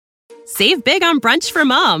Save big on brunch for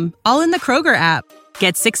mom, all in the Kroger app.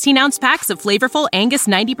 Get 16-ounce packs of flavorful Angus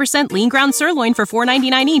 90% lean ground sirloin for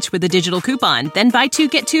 $4.99 each with a digital coupon. Then buy 2,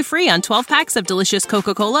 get 2 free on 12 packs of delicious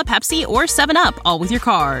Coca-Cola, Pepsi, or 7-Up, all with your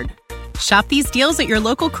card. Shop these deals at your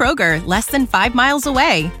local Kroger, less than 5 miles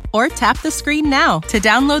away. Or tap the screen now to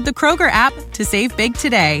download the Kroger app to save big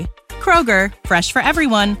today. Kroger, fresh for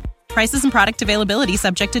everyone. Prices and product availability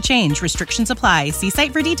subject to change. Restrictions apply. See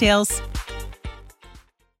site for details.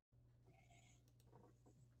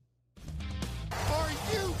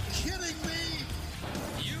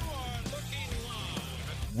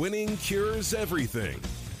 Winning cures everything.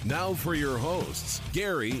 Now for your hosts,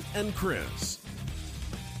 Gary and Chris.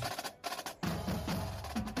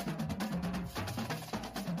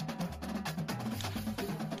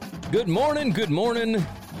 Good morning, good morning.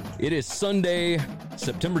 It is Sunday,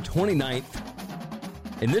 September 29th,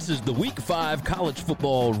 and this is the Week 5 College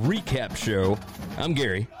Football Recap Show. I'm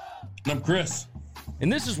Gary. And I'm Chris.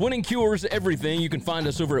 And this is Winning Cures Everything. You can find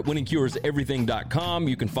us over at winningcureseverything.com.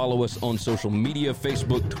 You can follow us on social media,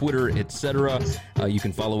 Facebook, Twitter, etc. You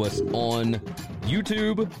can follow us on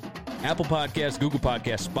YouTube, Apple Podcasts, Google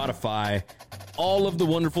Podcasts, Spotify, all of the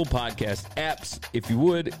wonderful podcast apps. If you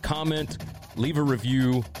would, comment, leave a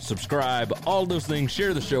review, subscribe, all those things.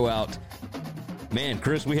 Share the show out. Man,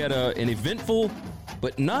 Chris, we had an eventful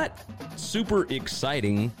but not super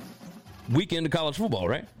exciting weekend of college football,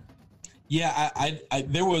 right? Yeah, I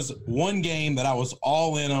there was one game that I was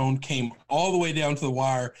all in on, came all the way down to the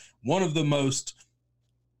wire. One of the most,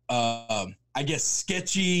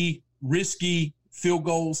 sketchy, risky field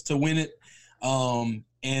goals to win it.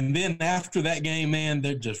 And then after that game, man,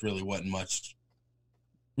 there just really wasn't much.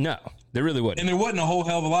 No, there really wasn't. And there wasn't a whole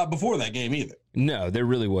hell of a lot before that game either. No, there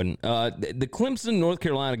really wasn't. The Clemson, North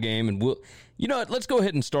Carolina game, and you know what? Let's go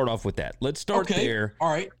ahead and start off with that. Let's start there. All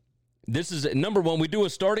right. This is number one. We do a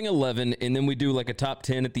starting 11, and then we do like a top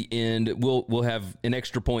 10 at the end. We'll have an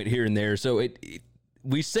extra point here and there. So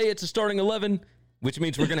we say it's a starting 11, which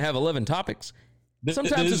means we're going to have 11 topiks.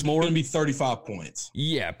 Sometimes it's more. It's going to be 35 points.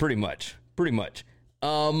 Yeah, pretty much.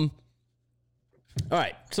 All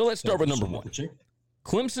right, so let's start with number one.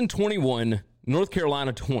 Clemson 21, North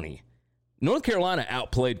Carolina 20. North Carolina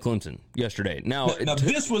outplayed Clemson yesterday. Now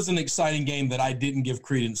this was an exciting game that I didn't give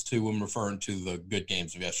credence to when referring to the good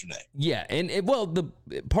games of yesterday. Yeah, and the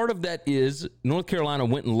part of that is North Carolina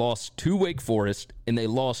went and lost to Wake Forest, and they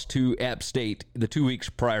lost to App State the 2 weeks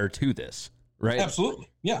prior to this, right? Absolutely,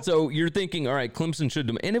 yeah. So you're thinking, all right, Clemson should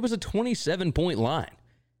 – and it was a 27-point line.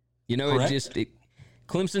 You know, correct.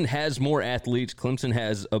 Clemson has more athletes. Clemson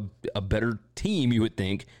has a better team, you would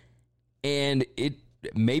think, and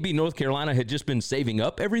maybe North Carolina had just been saving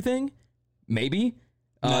up everything. Maybe.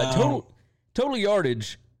 No. Total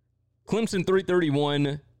yardage, Clemson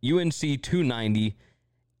 331, UNC 290.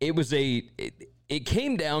 It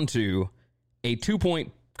came down to a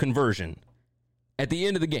 2-point conversion at the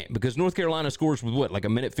end of the game because North Carolina scores with like a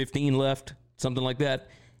minute 15 left, something like that.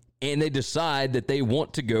 And they decide that they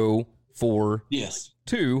want to go for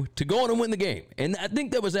two to go on and win the game. And I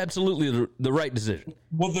think that was absolutely the right decision.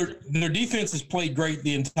 Well, their defense has played great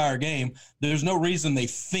the entire game. There's no reason they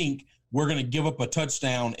think we're going to give up a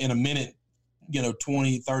touchdown in a minute,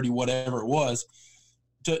 20, 30, whatever it was,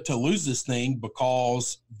 to lose this thing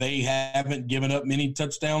because they haven't given up many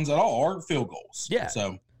touchdowns at all or field goals. Yeah.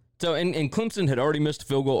 So and Clemson had already missed a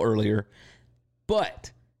field goal earlier.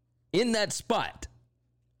 But in that spot,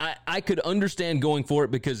 I could understand going for it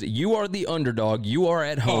because you are the underdog. You are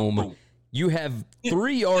at home. You have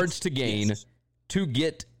 3 yards to gain to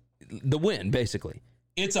get the win, basically.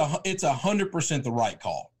 It's 100% the right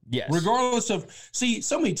call. Yes. Regardless of –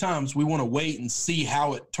 so many times we want to wait and see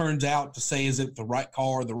how it turns out to say is it the right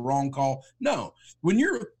call or the wrong call. No. When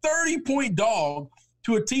you're a 30-point dog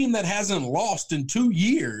to a team that hasn't lost in 2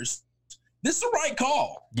 years, this is the right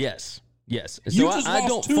call. Yes. Yes. So you just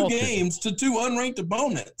lost 2 games to 2 unranked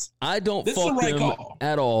opponents. I don't fault them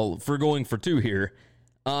at all for going for 2 here.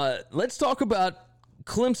 Let's talk about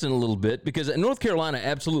Clemson a little bit because North Carolina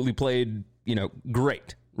absolutely played,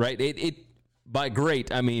 great, right? It by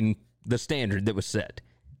great, I mean the standard that was set.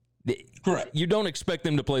 Correct. You don't expect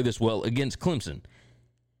them to play this well against Clemson.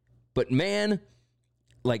 But, man,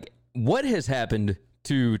 what has happened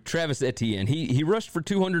to Travis Etienne? He rushed for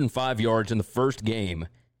 205 yards in the first game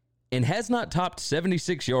and has not topped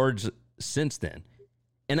 76 yards since then.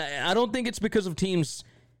 And I don't think it's because of teams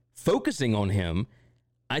focusing on him.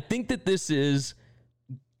 I think that this is...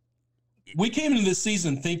 We came into this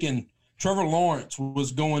season thinking Trevor Lawrence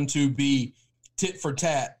was going to be tit for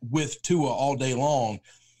tat with Tua all day long.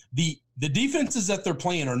 The defenses that they're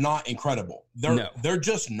playing are not incredible. They're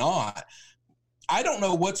just not. I don't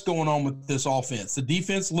know what's going on with this offense. The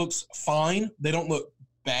defense looks fine. They don't look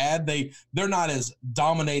bad. They're not as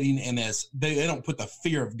dominating and as they don't put the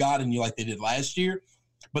fear of God in you like they did last year,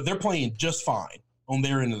 but they're playing just fine on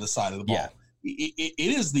their end of the side of the ball. Yeah. It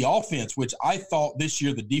is the offense, which I thought this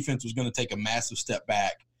year the defense was going to take a massive step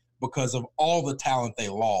back because of all the talent they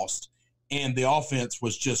lost, and the offense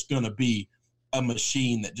was just going to be a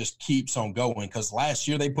machine that just keeps on going because last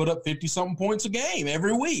year they put up 50-something points a game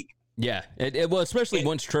every week. Yeah, well, especially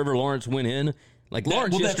once Trevor Lawrence went in. Like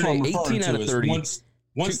Lawrence yesterday, 18 out of 30.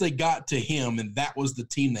 Once they got to him and that was the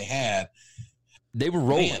team they had, they were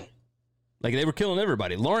rolling. Man. Like, they were killing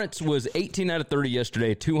everybody. Lawrence was 18 out of 30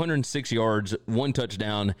 yesterday, 206 yards, 1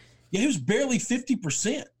 touchdown. Yeah, he was barely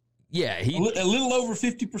 50%. Yeah. A little over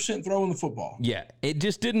 50% throwing the football. Yeah, it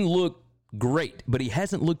just didn't look great, but he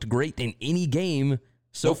hasn't looked great in any game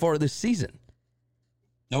so far this season.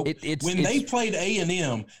 Nope. When they played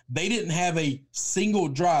A&M, they didn't have a single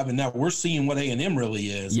drive, and now we're seeing what A&M really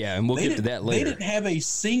is. Yeah, and we'll get to that later. They didn't have a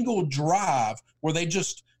single drive where they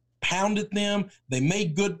just pounded them. They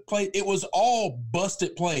made good plays. It was all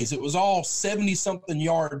busted plays. It was all 70-something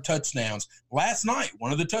yard touchdowns. Last night,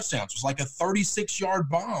 one of the touchdowns was like a 36-yard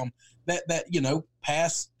bomb that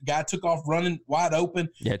pass, guy took off running wide open.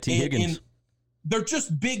 Yeah, T. Higgins. And they're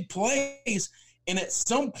just big plays. And at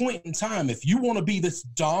some point in time, if you want to be this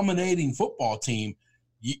dominating football team,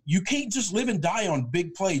 you can't just live and die on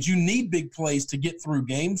big plays. You need big plays to get through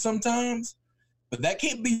games sometimes. But that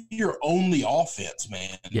can't be your only offense,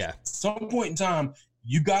 man. Yeah. At some point in time,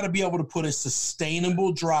 you got to be able to put a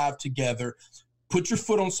sustainable drive together, put your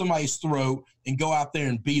foot on somebody's throat, and go out there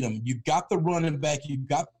and beat them. You got the running back. You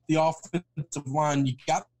got the offensive line. You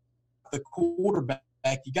got the quarterback.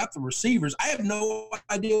 You got the receivers. I have no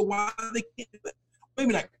idea why they can't do it.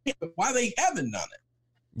 Maybe not, but why they haven't done it.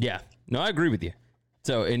 Yeah. No, I agree with you.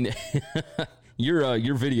 So, and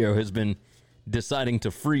your video has been deciding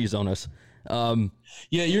to freeze on us.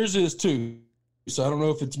 Yeah, yours is too. So I don't know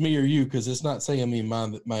if it's me or you because it's not saying me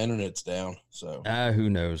my internet's down. So who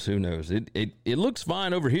knows? It looks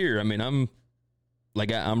fine over here. I mean, I'm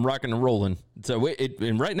rocking and rolling. So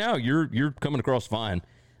and right now you're coming across fine.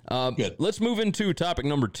 Good. Let's move into topic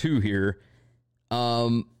number 2 here.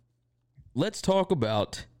 Let's talk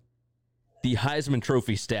about the Heisman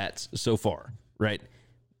Trophy stats so far. Right,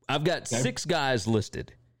 I've got 6 guys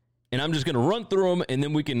listed. And I'm just going to run through them, and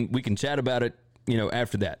then we can chat about it,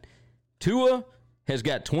 after that. Tua has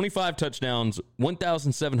got 25 touchdowns,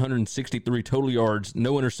 1,763 total yards,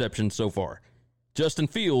 no interceptions so far. Justin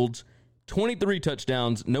Fields, 23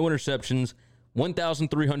 touchdowns, no interceptions,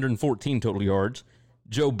 1,314 total yards.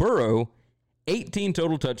 Joe Burrow, 18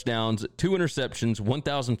 total touchdowns, 2 interceptions,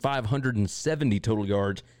 1,570 total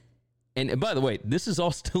yards. And by the way, this is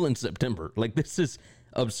all still in September. Like, this is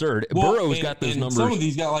absurd. Well, Burrow's got those numbers. Some of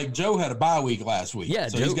these got, like, Joe had a bye week last week. Yeah,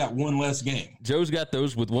 so he's got one less game. Joe's got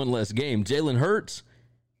those with one less game. Jalen Hurts,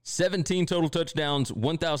 17 total touchdowns,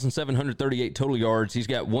 1,738 total yards. He's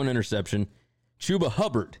got 1 interception. Chuba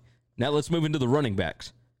Hubbard. Now let's move into the running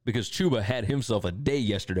backs because Chuba had himself a day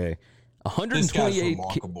yesterday. 128. This guy's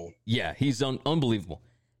remarkable. Yeah, he's unbelievable.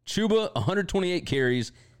 Chuba, 128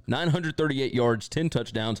 carries, 938 yards, 10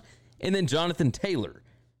 touchdowns. And then Jonathan Taylor,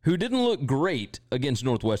 who didn't look great against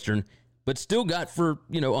Northwestern, but still got for,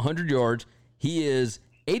 100 yards. He is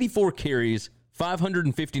 84 carries,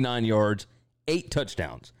 559 yards, 8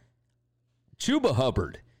 touchdowns. Chuba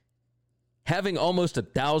Hubbard having almost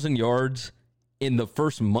 1,000 yards in the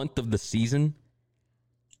first month of the season.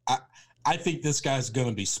 I think this guy's going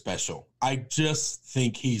to be special. I just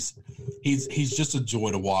think he's just a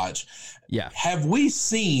joy to watch. Yeah. Have we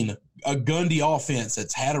seen a Gundy offense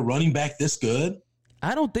that's had a running back this good?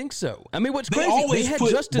 I don't think so. I mean, what's they crazy, always they had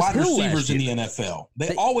put Justice wide Hill receivers last in year. the NFL.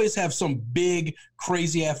 They always have some big,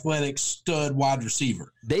 crazy, athletic stud wide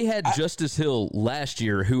receiver. They had Justice Hill last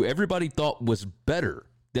year, who everybody thought was better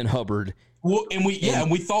than Hubbard. Well, and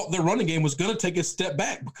we thought their running game was going to take a step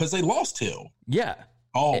back because they lost Hill. Yeah.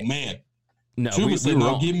 Oh, man. No, Chuba said,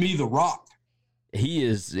 "No, give me the rock." He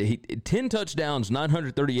is 10 touchdowns,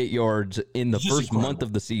 938 yards in the first month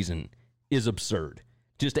of the season is absurd.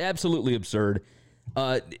 Just absolutely absurd.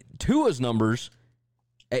 Tua's numbers,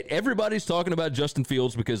 everybody's talking about Justin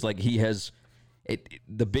Fields because he has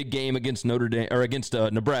the big game against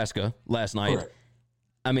Nebraska last night. Correct.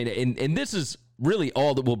 I mean, and this is really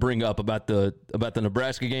all that we'll bring up about the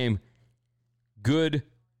Nebraska game. Good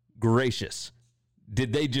gracious.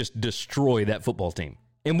 Did they just destroy that football team?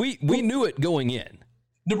 And we knew it going in.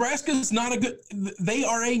 Nebraska's not they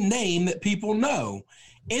are a name that people know.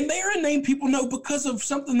 And they're a name people know because of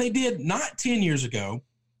something they did not 10 years ago,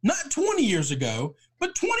 not 20 years ago,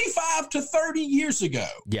 but 25 to 30 years ago.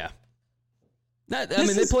 Yeah.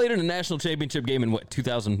 They played in a national championship game in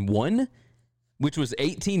 2001, which was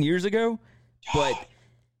 18 years ago.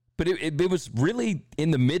 But it was really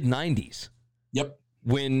in the mid-90s. Yep.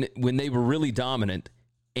 When they were really dominant.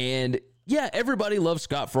 And, yeah, everybody loves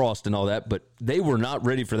Scott Frost and all that, but they were not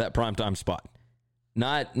ready for that primetime spot.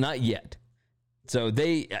 Not yet. So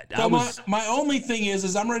my only thing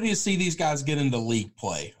is I'm ready to see these guys get into league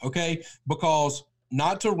play, okay? Because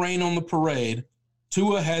not to rain on the parade,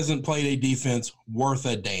 Tua hasn't played a defense worth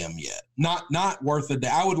a damn yet. Not worth a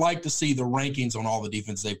damn. I would like to see the rankings on all the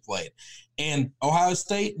defense they've played. And Ohio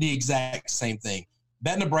State, the exact same thing.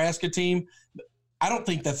 That Nebraska team, I don't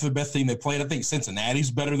think that's the best team they played. I think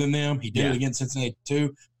Cincinnati's better than them. He did it against Cincinnati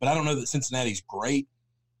too, but I don't know that Cincinnati's great.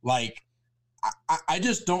 Like, I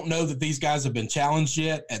just don't know that these guys have been challenged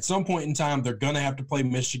yet. At some point in time, they're going to have to play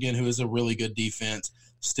Michigan, who is a really good defense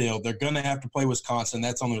still. They're going to have to play Wisconsin.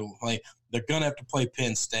 That's on their play. They're going to have to play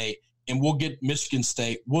Penn State, and we'll get Michigan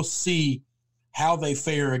State. We'll see how they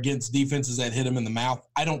fare against defenses that hit them in the mouth.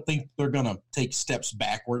 I don't think they're going to take steps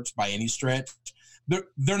backwards by any stretch.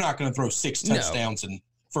 They're not going to throw 6 touchdowns and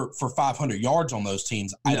for 500 yards on those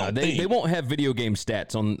teams. I don't think. They won't have video game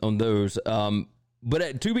stats on those.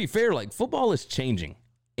 But to be fair, like, football is changing,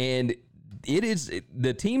 and it is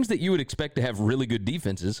the teams that you would expect to have really good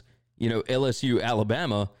defenses, LSU,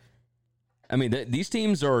 Alabama. I mean, these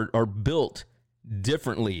teams are built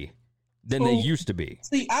differently than they used to be.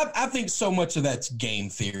 See, I think so much of that's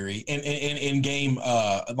game theory and game,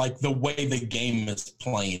 like the way the game is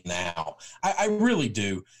playing now. I really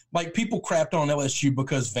do. Like, people crapped on LSU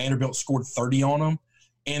because Vanderbilt scored 30 on them,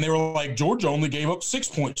 and they were like, Georgia only gave up 6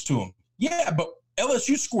 points to them. Yeah, but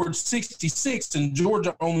LSU scored 66 and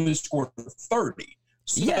Georgia only scored 30.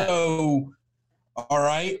 So, all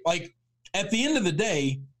right, like, at the end of the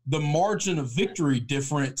day, the margin of victory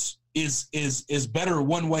difference is better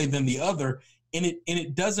one way than the other, and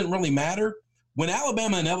it doesn't really matter. When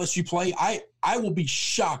Alabama and LSU play, I will be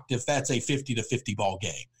shocked if that's a 50-50 ball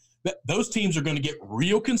game. Those teams are going to get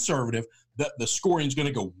real conservative. The scoring is going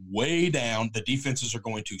to go way down. The defenses are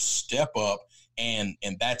going to step up. And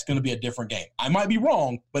that's going to be a different game. I might be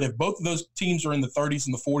wrong, but if both of those teams are in the 30s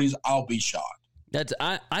and the 40s, I'll be shocked.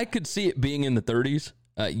 I could see it being in the 30s.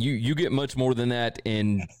 You get much more than that,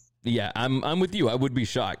 and yeah, I'm with you. I would be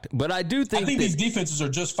shocked, but I do think these defenses are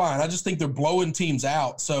just fine. I just think they're blowing teams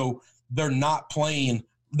out, so they're not playing.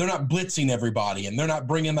 They're not blitzing everybody, and they're not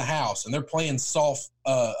bringing the house, and they're playing soft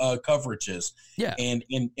coverages. Yeah, and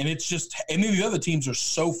it's just, and then the other teams are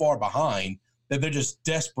so far behind that they're just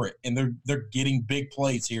desperate, and they're getting big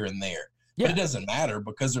plays here and there. Yeah. But it doesn't matter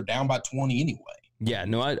because they're down by 20 anyway. Yeah,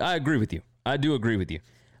 no, I agree with you. I do agree with you.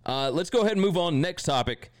 Let's go ahead and move on. Next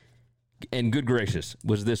topic, and good gracious,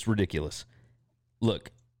 was this ridiculous.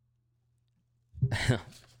 Look,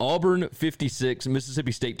 Auburn 56,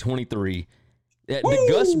 Mississippi State 23. The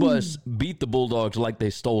Gus Bus beat the Bulldogs like they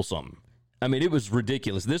stole something. I mean, it was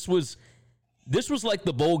ridiculous. This was like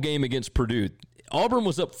the bowl game against Purdue. Auburn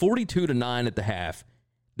was up 42-9 at the half.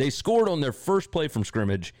 They scored on their first play from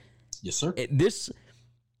scrimmage. Yes, sir. This,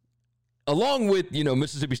 along with,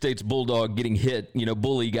 Mississippi State's Bulldog getting hit,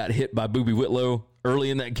 Bully got hit by Boobie Whitlow early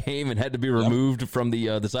in that game and had to be removed from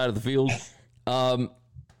the side of the field.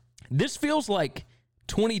 This feels like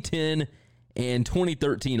 2010 and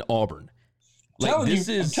 2013 Auburn. I'm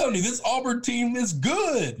telling you, this Auburn team is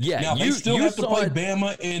good. Yeah, now, they still have to play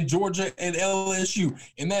Bama and Georgia and LSU,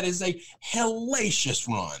 and that is a hellacious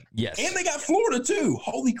run. Yes. And they got Florida, too.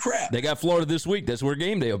 Holy crap. They got Florida this week. That's where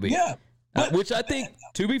game day will be. Yeah. Which I think,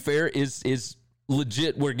 to be fair, is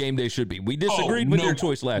legit where game day should be. We disagreed with their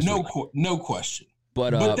choice last week. No question.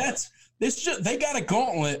 But it's just, they got a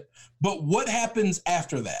gauntlet, but what happens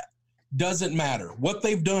after that doesn't matter. What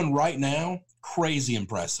they've done right now, crazy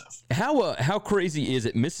impressive. How crazy is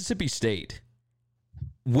it? Mississippi State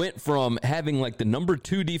went from having like the number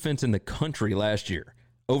 2 defense in the country last year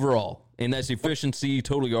overall, and that's efficiency,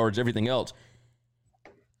 total yards, everything else.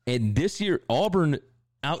 And this year, Auburn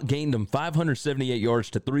outgained them 578 yards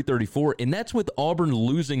to 334, and that's with Auburn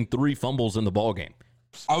losing 3 fumbles in the ballgame.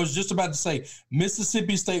 I was just about to say,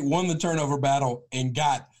 Mississippi State won the turnover battle and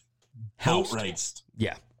got boat raced.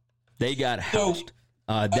 Yeah, they got housed.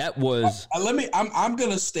 That was. I'm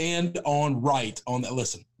going to stand on that.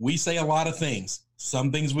 Listen, we say a lot of things.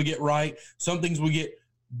 Some things we get right. Some things we get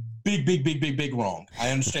big wrong. I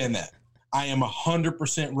understand that. I am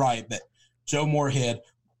 100% right that Joe Moorhead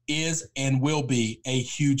is and will be a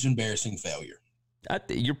huge embarrassing failure. I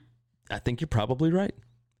think you're probably right.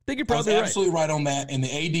 think you're probably absolutely right on that. And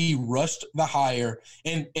the AD rushed the hire.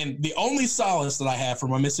 And the only solace that I have for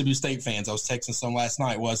my Mississippi State fans, I was texting some last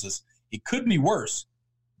night, was it could be worse.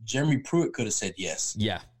 Jeremy Pruitt could have said yes.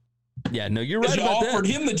 Yeah. Yeah, no, you're right about that. You offered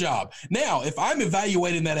him the job. Now, if I'm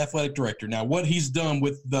evaluating that athletic director, now what he's done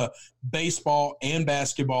with the baseball and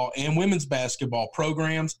basketball and women's basketball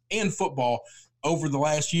programs and football over the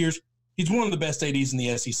last years, he's one of the best ADs in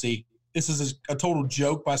the SEC. This is a total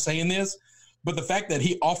joke by saying this, but the fact that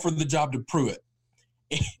he offered the job to Pruitt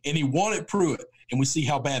and he wanted Pruitt, and we see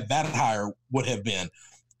how bad that hire would have been.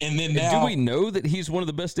 And then now, do we know that he's one of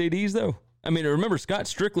the best ADs, though? I mean, remember, Scott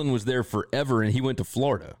Strickland was there forever, and he went to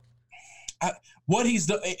Florida. What he's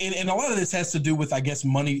done, and a lot of this has to do with, I guess,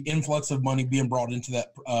 money, influx of money being brought into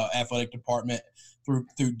that athletic department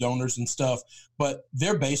through donors and stuff. But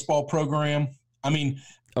their baseball program, I mean,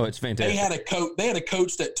 oh, it's fantastic. They had a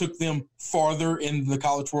coach that took them farther in the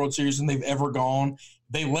College World Series than they've ever gone.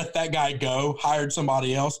 They let that guy go, hired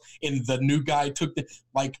somebody else, and the new guy took the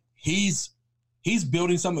He's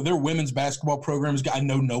building something. Their women's basketball programs. I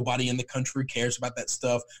know nobody in the country cares about that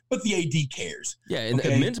stuff, but the AD cares. Yeah,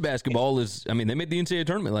 and men's basketball is. I mean, they made the NCAA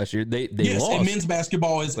tournament last year. They lost. And men's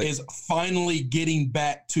basketball is finally getting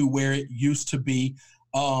back to where it used to be.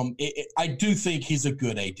 I do think he's a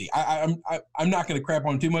good AD. I'm not going to crap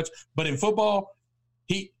on him too much, but in football,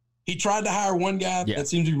 he tried to hire one guy that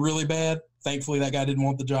seemed to be really bad. Thankfully, that guy didn't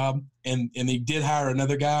want the job, and he did hire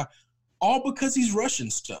another guy, all because he's rushing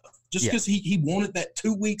stuff. Just because he wanted that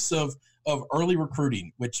 2 weeks of early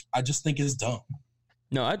recruiting, which I just think is dumb.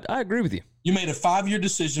 No, I agree with you. You made a 5-year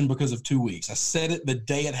decision because of 2 weeks. I said it the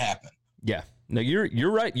day it happened. Yeah. No, you're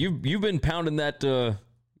right. You've been pounding that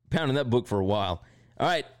book for a while. All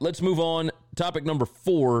right, let's move on. Topic number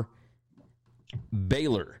 4,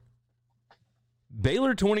 Baylor.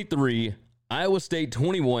 Baylor 23, Iowa State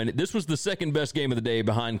 21. This was the second best game of the day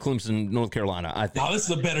behind Clemson, North Carolina, I think. Oh, this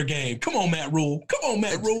is a better game. Come on, Matt Rule.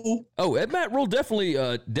 Matt Rule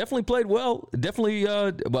definitely played well. Definitely,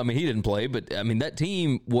 well, I mean, he didn't play, but, I mean, that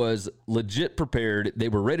team was legit prepared. They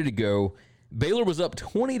were ready to go. Baylor was up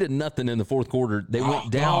 20-0 in the fourth quarter. They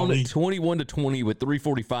went down 21-20 with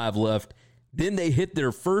 3:45 left. Then they hit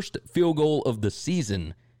their first field goal of the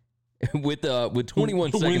season with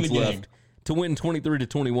 21 seconds left. To win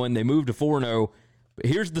 23-21. They moved to 4-0. But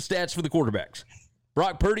here's the stats for the quarterbacks.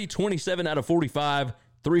 Brock Purdy, 27 out of 45,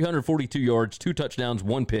 342 yards, 2 touchdowns,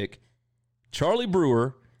 1 pick. Charlie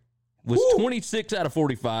Brewer was 26 out of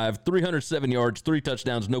 45, 307 yards, 3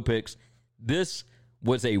 touchdowns, no picks. This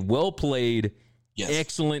was a well-played,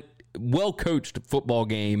 excellent, well-coached football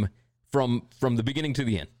game from the beginning to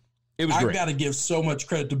the end. It was great. I've got to give so much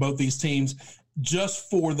credit to both these teams, just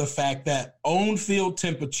for the fact that on-field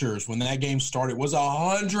temperatures when that game started was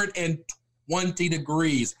 120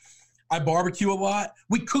 degrees. I barbecue a lot.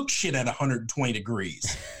 We cook shit at 120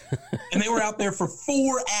 degrees. And they were out there for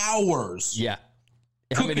 4 hours. Yeah.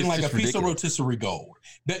 Cooking like a piece of rotisserie gold.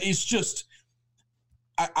 It's just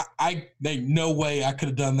there's no way I could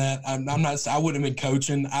have done that. I wouldn't have been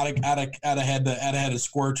coaching. I'd have had a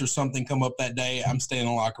squirt or something come up that day. I'm staying in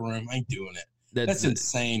the locker room. I ain't doing it. That's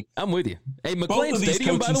insane. I'm with you. Hey, McLean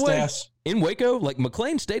Stadium, by the way, in Waco, like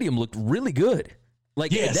McLean Stadium looked really good.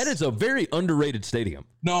 Like, that is a very underrated stadium.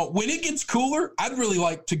 No, when it gets cooler, I'd really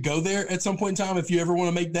like to go there at some point in time if you ever want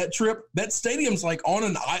to make that trip. That stadium's like on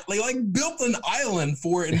an island. They like built an island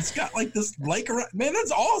for it, and it's got like this lake around. Man,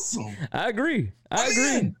 that's awesome. I agree. I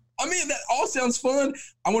agree. I mean, that all sounds fun.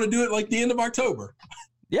 I want to do it like the end of October.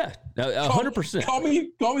 Yeah, 100%. Call me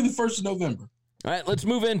the 1st of November. All right, let's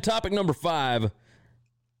move in. Topic number 5.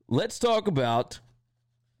 Let's talk about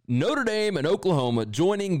Notre Dame and Oklahoma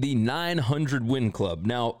joining the 900 win club.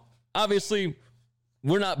 Now, obviously,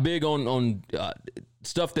 we're not big on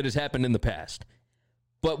stuff that has happened in the past.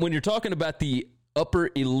 But when you're talking about the upper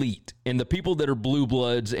elite and the people that are blue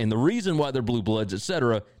bloods and the reason why they're blue bloods,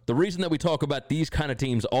 etc., the reason that we talk about these kind of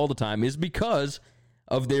teams all the time is because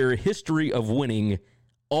of their history of winning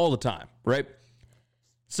all the time, right?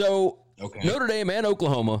 So Notre Dame and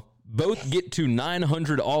Oklahoma both get to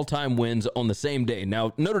 900 all-time wins on the same day.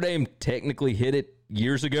 Now, Notre Dame technically hit it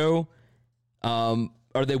years ago, or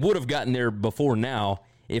they would have gotten there before now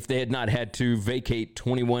if they had not had to vacate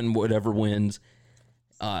 21 whatever wins.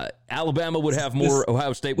 Alabama would have more.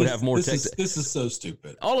 Ohio State would have more. This is so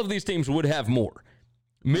stupid. All of these teams would have more.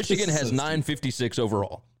 Michigan has 956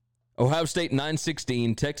 overall. Ohio State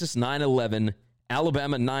 916. Texas 911.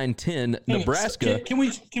 Alabama 910. Nebraska. Can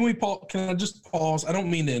we pause? Can I just pause? I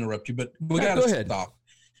don't mean to interrupt you, but we got to stop.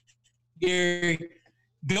 Gary,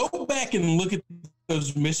 go back and look at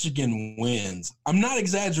those Michigan wins. I'm not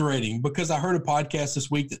exaggerating because I heard a podcast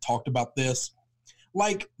this week that talked about this.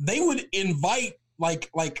 like they would invite like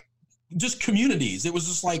just communities. It was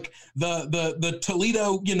just like the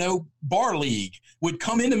Toledo, bar league would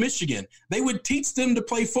come into Michigan. They would teach them to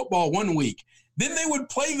play football one week. Then they would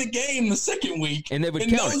play the game the second week. And they would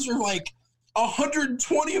and count those it. are like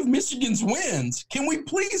 120 of Michigan's wins. Can we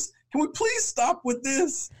please stop with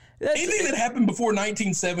this? Anything that happened before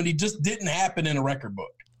 1970 just didn't happen in a record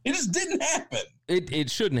book. It just didn't happen. It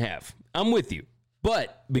shouldn't have. I'm with you.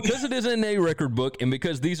 But because it isn't a record book and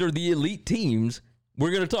because these are the elite teams,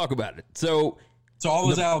 we're going to talk about it. So all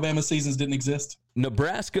those Alabama seasons didn't exist?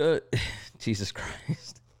 Nebraska, Jesus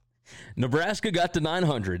Christ. Nebraska got to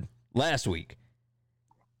 900 last week,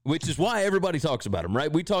 which is why everybody talks about them,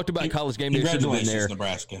 right? We talked about College Game Day shouldn't have been there.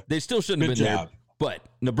 Nebraska. They still shouldn't have Good been job. there. But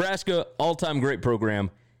Nebraska, all-time great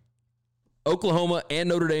program. Oklahoma and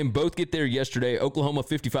Notre Dame both get there yesterday. Oklahoma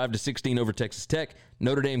 55-16 over Texas Tech.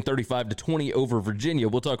 Notre Dame 35-20 over Virginia.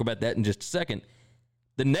 We'll talk about that in just a second.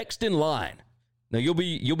 The next in line, now you'll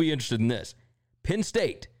be interested in this. Penn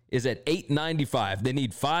State is at 895. They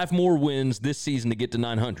need 5 more wins this season to get to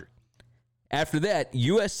 900. After that,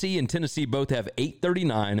 USC and Tennessee both have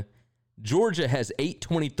 839. Georgia has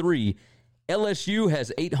 823. LSU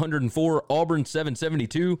has 804. Auburn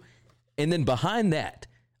 772. And then behind that,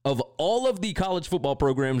 of all of the college football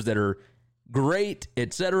programs that are great,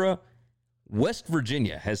 etc., West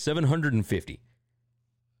Virginia has 750.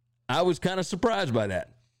 I was kind of surprised by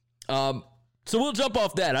that. So we'll jump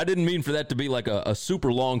off that. I didn't mean for that to be like a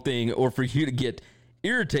super long thing or for you to get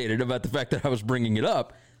irritated about the fact that I was bringing it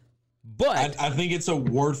up. But I think it's a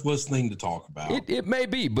worthless thing to talk about. It may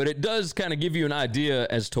be, but it does kind of give you an idea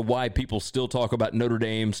as to why people still talk about Notre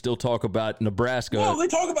Dame, still talk about Nebraska. Well, they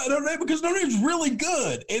talk about Notre Dame because Notre Dame's really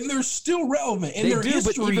good, and they're still relevant. And their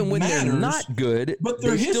history but even when matters, they're not good, but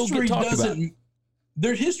their they still history get talked about. doesn't.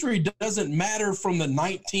 Their history doesn't matter from the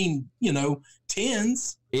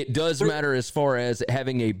 10s. It does matter as far as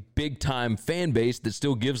having a big-time fan base that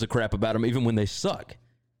still gives a crap about them even when they suck.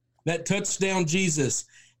 That touchdown Jesus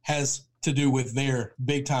has to do with their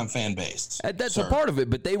big-time fan base. That's a part of it,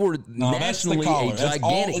 but they were nationally a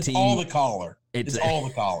gigantic team. It's all the collar. It's all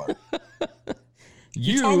the collar.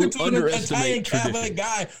 You talking to an underestimate Italian Catholic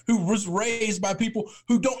guy who was raised by people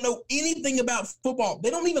who don't know anything about football. They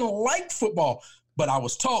don't even like football. But I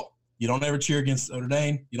was taught, you don't ever cheer against Notre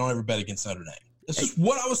Dame. You don't ever bet against Notre Dame. That's just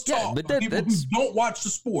what I was taught by people who don't watch the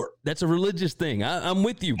sport. That's a religious thing. I'm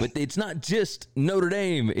with you, but it's not just Notre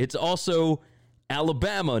Dame. It's also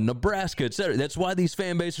Alabama, Nebraska, etc. That's why these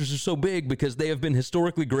fan bases are so big, because they have been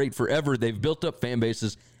historically great forever. They've built up fan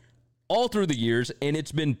bases all through the years, and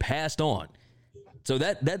it's been passed on. So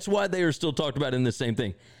that's why they are still talked about in the same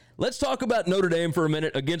thing. Let's talk about Notre Dame for a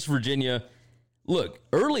minute against Virginia. Look,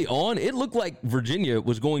 early on, it looked like Virginia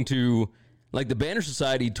was going to, like the Banner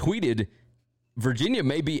Society tweeted, Virginia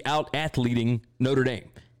may be out-athleting Notre Dame.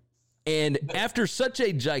 And after such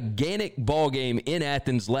a gigantic ball game in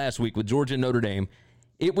Athens last week with Georgia and Notre Dame,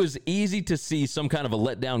 it was easy to see some kind of a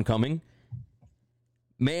letdown coming.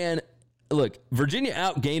 Man, look, Virginia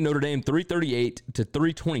outgained Notre Dame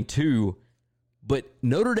 338-322, but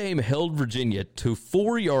Notre Dame held Virginia to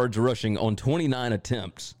 4 yards rushing on 29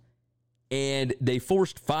 attempts. And they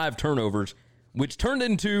forced 5 turnovers, which turned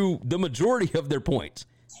into the majority of their points.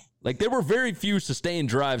 Like, there were very few sustained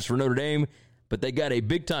drives for Notre Dame, but they got a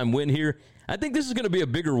big-time win here. I think this is going to be a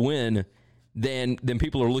bigger win than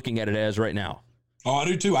people are looking at it as right now. Oh, I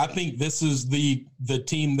do too. I think this is the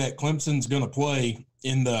team that Clemson's going to play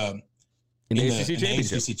in the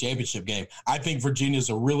ACC championship game. I think Virginia's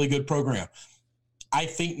a really good program. I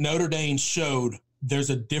think Notre Dame showed there's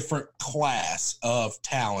a different class of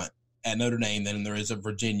talent at Notre Dame than there is at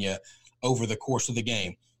Virginia over the course of the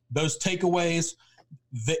game. Those takeaways,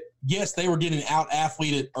 yes, they were getting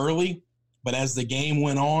out-athleted early, but as the game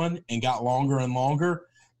went on and got longer and longer,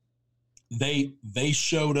 they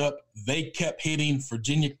showed up. They kept hitting.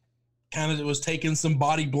 Virginia kind of was taking some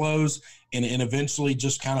body blows and eventually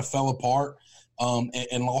just kind of fell apart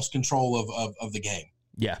and lost control of the game.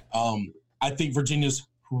 Yeah. I think Virginia's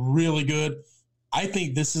really good. I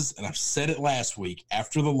think this is, and I've said it last week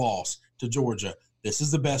after the loss to Georgia, this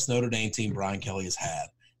is the best Notre Dame team Brian Kelly has had.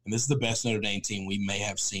 And this is the best Notre Dame team we may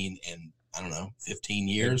have seen in, 15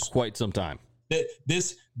 years. Quite some time.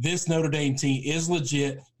 This Notre Dame team is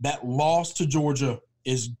legit. That loss to Georgia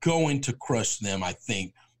is going to crush them, I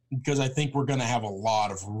think, because I think we're going to have a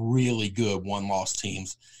lot of really good one-loss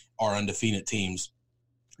teams or undefeated teams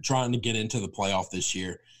trying to get into the playoff this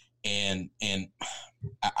year. And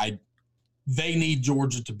they need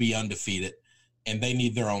Georgia to be undefeated, and they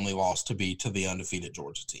need their only loss to be to the undefeated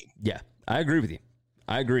Georgia team. Yeah, I agree with you.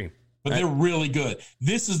 I agree. but they're really good.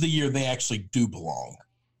 This is the year they actually do belong.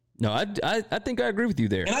 No, I think I agree with you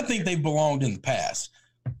there. And I think they've belonged in the past.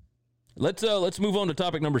 Let's move on to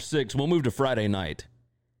topic number 6. We'll move to Friday night.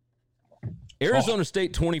 Arizona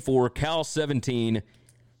State 24, Cal 17.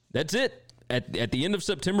 That's it. At the end of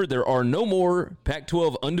September, there are no more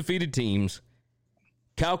Pac-12 undefeated teams.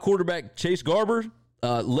 Cal quarterback Chase Garber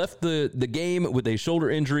left the game with a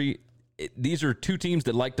shoulder injury. These are two teams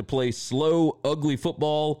that like to play slow, ugly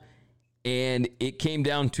football, and it came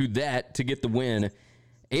down to that to get the win.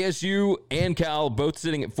 ASU and Cal both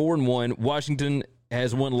sitting at 4-1. Washington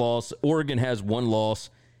has one loss. Oregon has one loss.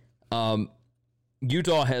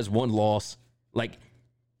 Utah has one loss.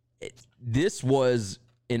 This was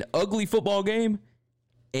an ugly football game,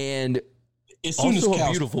 and as soon as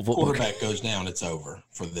Cal's beautiful quarterback goes down, it's over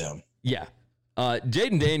for them. Yeah.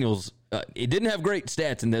 Jaden Daniels, he didn't have great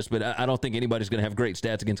stats in this, but I don't think anybody's going to have great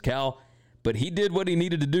stats against Cal. But he did what he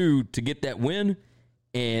needed to do to get that win,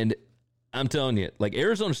 and I'm telling you,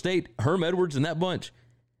 Arizona State, Herm Edwards and that bunch,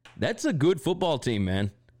 that's a good football team,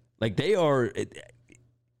 man. They are.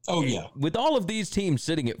 Oh, yeah. With all of these teams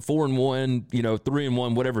sitting at 4-1,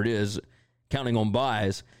 3-1, whatever it is, counting on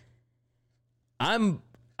buys, I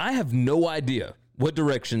have no idea what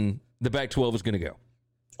direction the Pac-12 is going to go.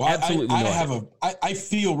 Well, Absolutely I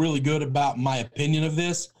feel really good about my opinion of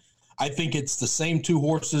this. I think it's the same two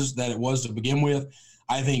horses that it was to begin with.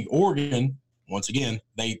 I think Oregon, once again,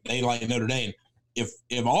 they like Notre Dame. If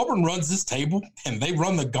Auburn runs this table and they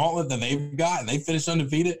run the gauntlet that they've got and they finish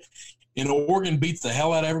undefeated, and Oregon beats the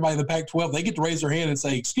hell out of everybody in the Pac-12, they get to raise their hand and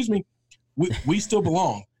say, "Excuse me, we still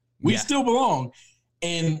belong. We still belong."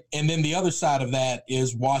 And then the other side of that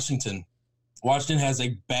is Washington. Washington has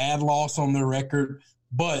a bad loss on their record,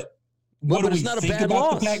 but what do we think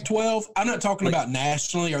about the Pac-12? I'm not talking about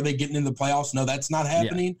nationally. Are they getting in the playoffs? No, that's not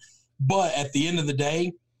happening. Yeah. But at the end of the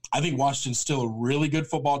day, I think Washington's still a really good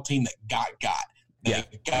football team that got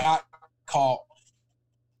caught.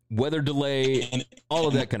 Weather delay, and all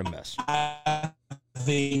of that kind of mess. I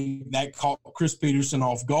think that caught Chris Peterson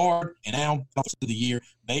off guard, and now of the year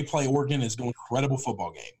they play Oregon is an incredible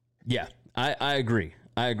football game. Yeah, I agree.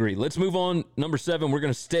 Let's move on. Number 7, we're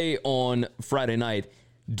going to stay on Friday night.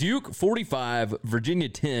 Duke 45, Virginia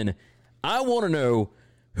 10. I want to know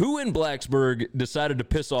who in Blacksburg decided to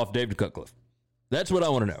piss off David Cutcliffe. That's what I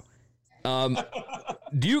want to know.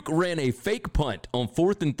 Duke ran a fake punt on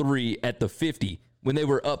 4th and 3 at the 50 when they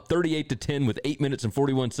were up 38-10 with 8 minutes and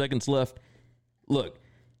 41 seconds left. Look,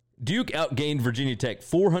 Duke outgained Virginia Tech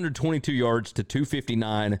 422 yards to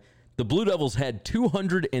 259. The Blue Devils had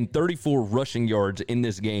 234 rushing yards in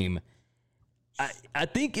this game. I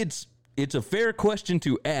think it's a fair question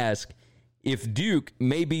to ask if Duke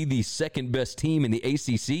may be the second best team in the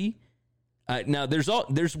ACC. Now, there's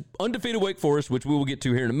undefeated Wake Forest, which we will get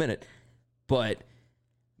to here in a minute. But,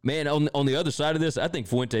 man, on the other side of this, I think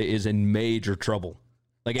Fuente is in major trouble.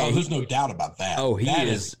 There's no doubt about that. Oh, he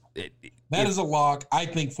is. That is a lock. I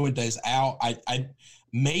think Fuente's out.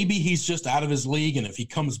 Maybe he's just out of his league, and if he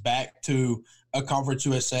comes back to a Conference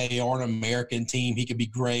USA or an American team, he could be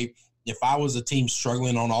great. If I was a team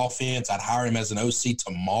struggling on offense, I'd hire him as an OC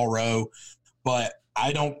tomorrow. But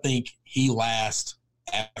I don't think he lasts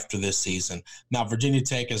after this season. Now, Virginia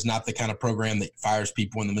Tech is not the kind of program that fires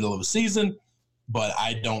people in the middle of a season, but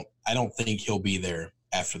I don't think he'll be there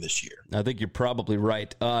after this year. I think you're probably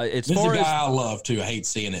right. This is a guy I love too. I hate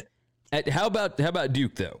seeing it. How about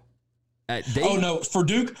Duke though? For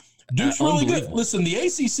Duke's really good. Listen, the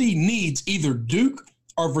ACC needs either Duke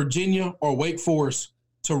or Virginia or Wake Forest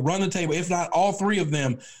to run the table, if not all three of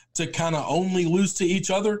them, to kind of only lose to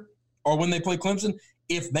each other or when they play Clemson,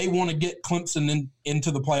 if they want to get Clemson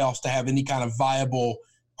into the playoffs to have any kind of viable,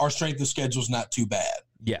 our strength of schedule is not too bad.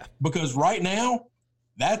 Yeah. Because right now,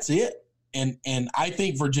 that's it. And I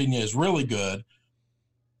think Virginia is really good.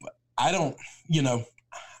 But I don't,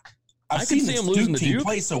 I've seen this Duke team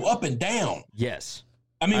play so up and down. Yes.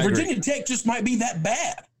 I mean, Virginia Tech just might be that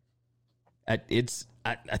bad. I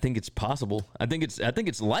think it's possible. I think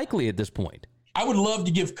it's likely at this point. I would love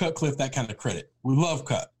to give Cutcliffe that kind of credit. We love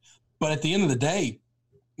Cut. But at the end of the day,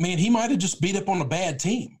 man, he might have just beat up on a bad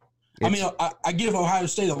team. I give Ohio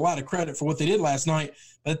State a lot of credit for what they did last night.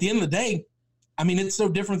 But at the end of the day, I mean, it's so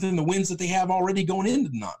different than the wins that they have already going into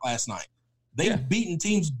last night. They've beaten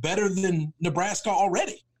teams better than Nebraska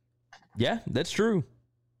already. Yeah, that's true.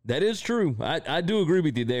 That is true. I do agree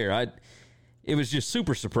with you there. It was just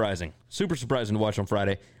super surprising to watch on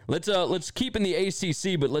Friday. Let's keep in the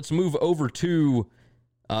ACC, but let's move over to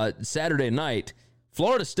Saturday night.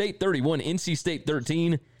 Florida State 31, NC State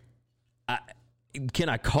 13. Can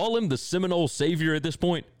I call him the Seminole savior at this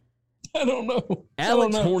point? I don't know.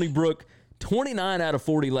 Alex Hornibrook, 29 out of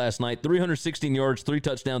 40 last night, 316 yards, 3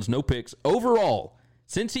 touchdowns, no picks. Overall,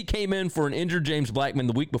 since he came in for an injured James Blackman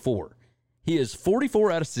the week before, he is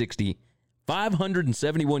 44 out of 60,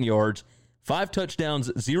 571 yards, 5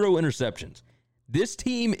 touchdowns, 0 interceptions. This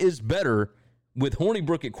team is better with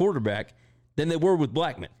Hornibrook at quarterback than they were with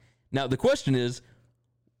Blackman. Now, the question is,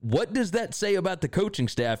 what does that say about the coaching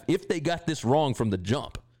staff if they got this wrong from the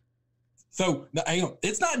jump? So hang on.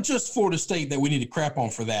 It's not just Florida State that we need to crap on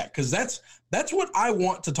for that, because that's what I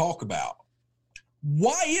want to talk about.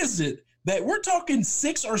 Why is it that we're talking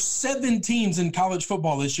 6 or 7 teams in college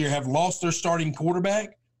football this year have lost their starting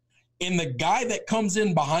quarterback, and the guy that comes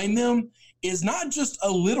in behind them is not just a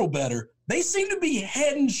little better. They seem to be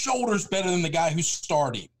head and shoulders better than the guy who's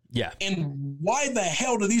starting. Yeah. And why the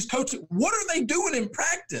hell do these coaches, what are they doing in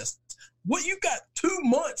practice? What, you got 2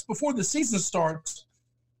 months before the season starts.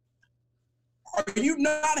 Are you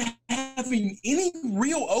not having any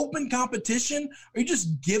real open competition? Are you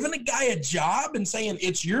just giving a guy a job and saying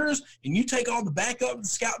it's yours and you take all the backup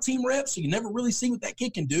scout team reps so you never really see what that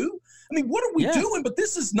kid can do? I mean, what are we doing? But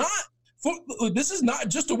this is not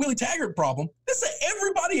just a Willie Taggart problem. This is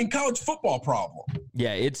everybody in college football problem.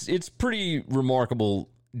 Yeah, it's pretty remarkable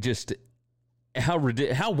just how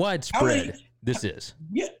widespread this is.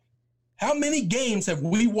 Yeah. How many games have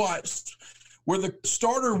we watched where the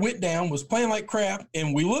starter went down, was playing like crap,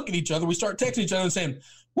 and we look at each other, we start texting each other and saying,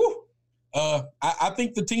 whoo, I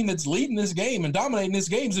think the team that's leading this game and dominating this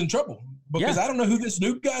game is in trouble, because I don't know who this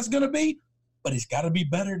new guy's going to be, but he's got to be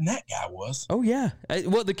better than that guy was. Oh, yeah.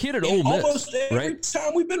 Well, the kid at Ole Miss, almost every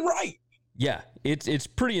time we've been right. Yeah, it's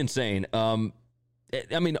pretty insane. I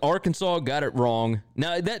mean, Arkansas got it wrong.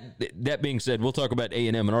 Now, that being said, we'll talk about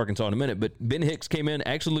A&M and Arkansas in a minute, but Ben Hicks came in,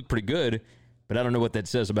 actually looked pretty good, but I don't know what that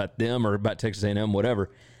says about them or about Texas A&M, whatever.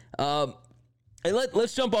 Hey,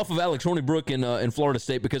 let's jump off of Alex Hornibrook in Florida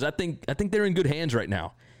State, because I think they're in good hands right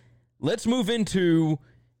now. Let's move into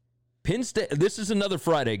Penn State. This is another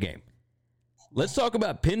Friday game. Let's talk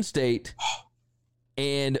about Penn State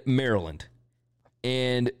and Maryland.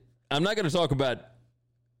 And I'm not going to talk about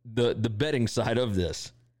the betting side of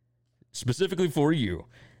this, specifically for you.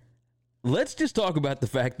 Let's just talk about the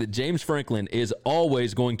fact that James Franklin is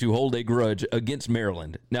always going to hold a grudge against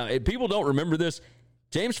Maryland. Now, if people don't remember this,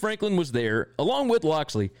 James Franklin was there, along with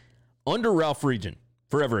Loxley, under Ralph Friedgen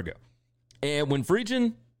forever ago. And when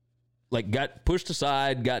Friedgen got pushed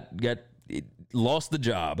aside, lost the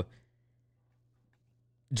job,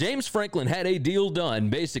 James Franklin had a deal done,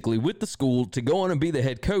 basically, with the school to go on and be the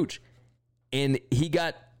head coach, and he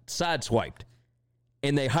got sideswiped.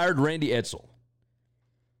 And they hired Randy Edsall.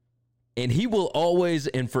 And he will always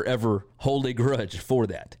and forever hold a grudge for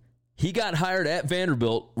that. He got hired at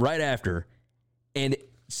Vanderbilt right after. And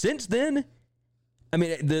since then, I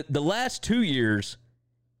mean, the last 2 years,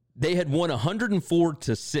 they had won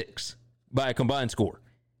 104-6 by a combined score.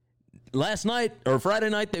 Last night, or Friday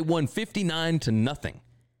night, they won 59-0.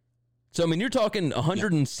 So, I mean, you're talking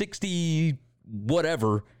 160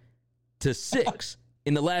 whatever to 6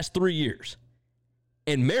 in the last 3 years.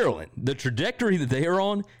 And Maryland, the trajectory that they are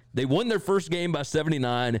on, they won their first game by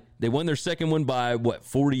 79. They won their second one by,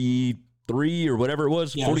 43 or whatever it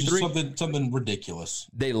was? Yeah, 43? it was something ridiculous.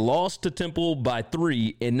 They lost to Temple by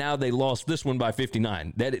 3, and now they lost this one by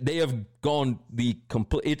 59. They have gone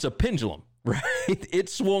it's a pendulum, right? It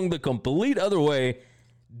swung the complete other way.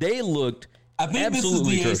 They looked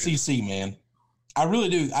absolutely this is the ACC, man. I really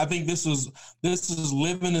do. I think this is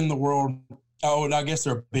living in the world. Oh, and I guess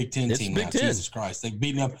they're a Big Ten team now. Jesus Christ. They've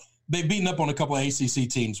beaten up on a couple of ACC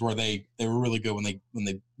teams where they were really good when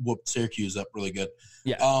they whooped Syracuse up really good.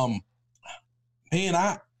 Yeah. Man,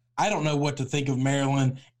 I don't know what to think of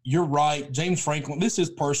Maryland. You're right. James Franklin, this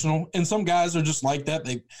is personal. And some guys are just like that.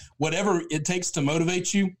 Whatever it takes to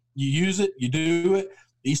motivate you, you use it, you do it.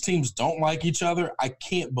 These teams don't like each other. I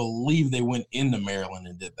can't believe they went into Maryland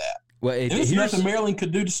and did that. Well, there's nothing Maryland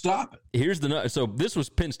could do to stop it. So this was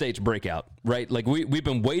Penn State's breakout, right? Like we've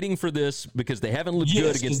been waiting for this because they haven't looked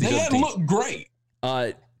good against these other teams. They hadn't looked great.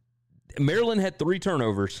 Maryland had 3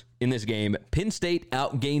 turnovers in this game. Penn State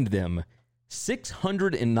outgained them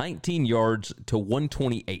 619 yards to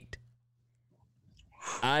 128.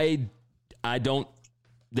 I don't.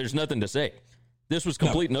 There's nothing to say. This was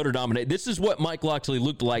complete Notre Dame. This is what Mike Loxley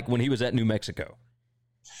looked like when he was at New Mexico.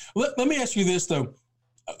 Let me ask you this though.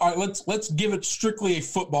 All right, let's give it strictly a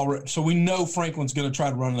football. So we know Franklin's going to try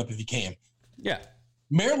to run it up if he can. Yeah.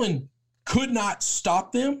 Maryland could not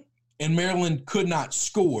stop them, and Maryland could not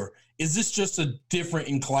score. Is this just a different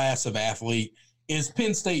in class of athlete? Is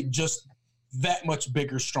Penn State just that much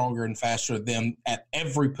bigger, stronger, and faster than them at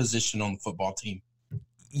every position on the football team?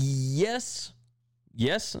 Yes.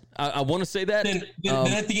 I want to say that. Then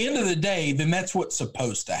at the end of the day, then that's what's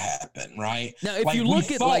supposed to happen, right? Now, if you look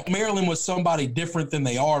at Maryland was somebody different than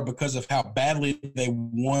they are because of how badly they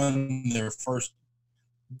won their first.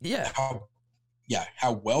 Yeah.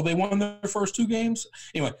 How well they won their first two games.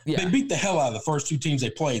 Anyway, they beat the hell out of the first two teams they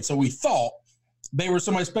played. So we thought they were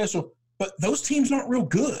somebody special, but those teams aren't real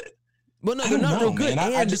good. Well, no, they're not real good.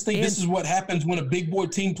 I just think this is what happens when a big boy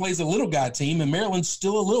team plays a little guy team, and Maryland's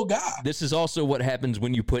still a little guy. This is also what happens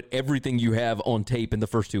when you put everything you have on tape in the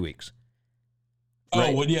first 2 weeks.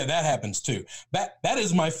 Right? Oh, well, yeah, that happens too. That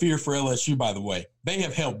is my fear for LSU, by the way. They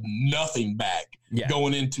have held nothing back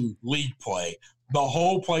going into league play. The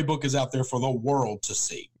whole playbook is out there for the world to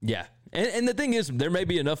see. Yeah. And the thing is, there may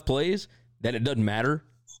be enough plays that it doesn't matter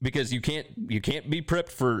because you can't be prepped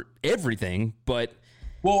for everything. But,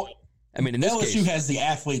 I mean, in this LSU case, has the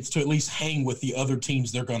athletes to at least hang with the other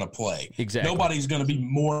teams they're going to play. Exactly. Nobody's going to be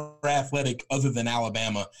more athletic other than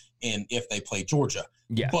Alabama and if they play Georgia.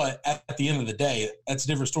 Yeah. But at the end of the day, that's a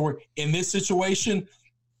different story. In this situation,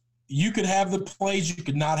 you could have the plays, you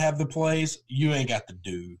could not have the plays. You ain't got the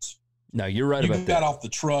dudes. No, you're right about that. You got off the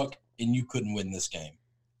truck, and you couldn't win this game.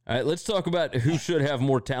 All right, let's talk about who should have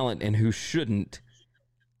more talent and who shouldn't.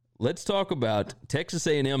 Let's talk about Texas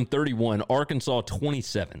A&M 31, Arkansas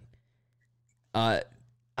 27. I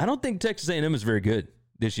don't think Texas A&M is very good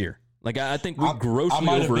this year. Like, I think we grossly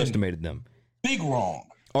overestimated them. Big wrong.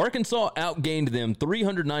 Arkansas outgained them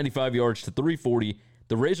 395 yards to 340.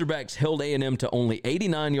 The Razorbacks held A&M to only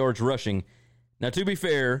 89 yards rushing. Now, to be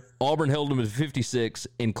fair, Auburn held them to 56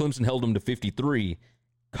 and Clemson held them to 53.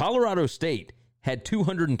 Colorado State had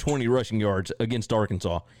 220 rushing yards against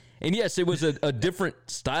Arkansas. And yes, it was a different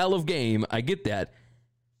style of game. I get that.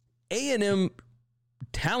 A&M,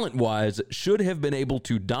 talent-wise, should have been able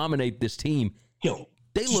to dominate this team.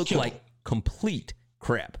 They look like complete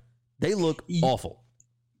crap. They look awful.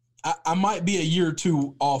 I might be a year or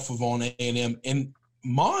two off of on A&M, and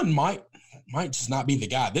Mon might just not be the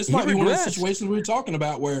guy. This might be one of the situations we were talking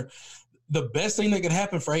about where the best thing that could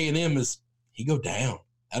happen for A&M is he go down.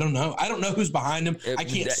 I don't know. I don't know who's behind him. I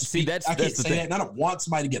can't say that, and I don't want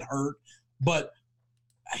somebody to get hurt. But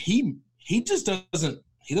he just doesn't.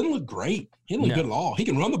 He doesn't look great. He doesn't look good at all. He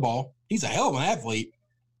can run the ball. He's a hell of an athlete.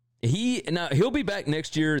 He'll be back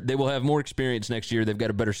next year. They will have more experience next year. They've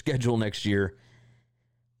got a better schedule next year.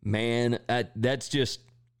 Man, that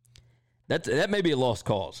may be a lost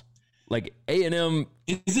cause. Like A&M.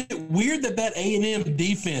 Is it weird that A&M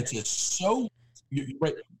defense is so?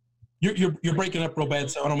 You're breaking up real bad,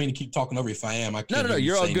 so I don't mean to keep talking over you if I am. No,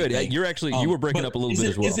 you're all good. You're actually you were breaking up a little bit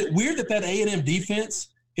as well. Is it weird that A&M defense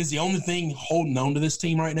is the only thing holding on to this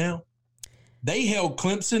team right now? They held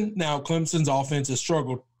Clemson. Now Clemson's offense has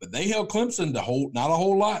struggled, but they held Clemson to not a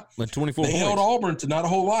whole lot. Like 24 They points. held Auburn to not a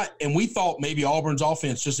whole lot, and we thought maybe Auburn's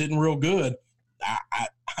offense just isn't real good.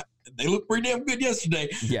 They looked pretty damn good yesterday.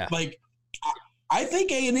 Yeah. Like, I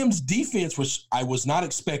think A&M's defense, which I was not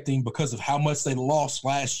expecting because of how much they lost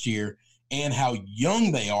last year and how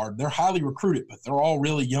young they are. They're highly recruited, but they're all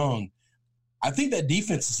really young. I think that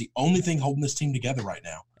defense is the only thing holding this team together right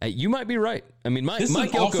now. You might be right. I mean, Mike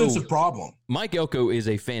Elko, an offensive problem. Mike Elko is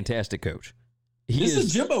a fantastic coach. This is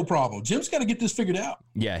a Jimbo problem. Jim's got to get this figured out.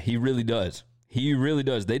 Yeah, he really does. He really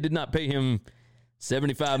does. They did not pay him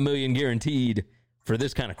 $75 million guaranteed for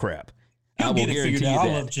this kind of crap. He'll get it figured out.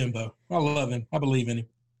 I love Jimbo. I love him. I believe in him.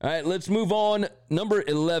 All right, let's move on. Number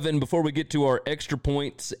 11, before we get to our extra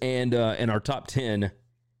points and our top 10,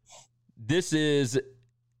 this is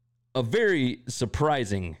a very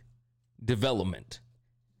surprising development.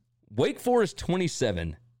 Wake Forest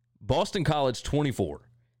 27, Boston College 24.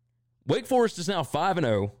 Wake Forest is now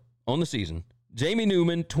 5-0 on the season. Jamie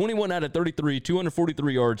Newman, 21 out of 33,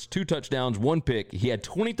 243 yards, 2 touchdowns, 1 pick. He had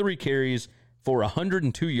 23 carries for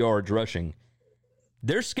 102 yards rushing.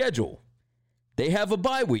 Their schedule, they have a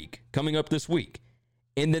bye week coming up this week,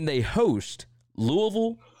 and then they host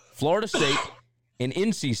Louisville, Florida State, and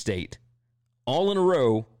NC State all in a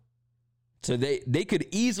row, so they could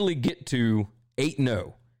easily get to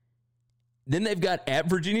 8-0. Then they've got at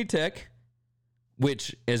Virginia Tech,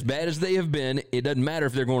 which, as bad as they have been, it doesn't matter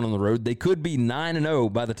if they're going on the road. They could be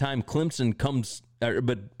 9-0 by the time Clemson comes,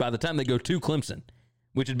 but by the time they go to Clemson,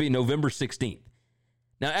 which would be November 16th.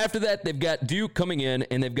 Now, after that, they've got Duke coming in,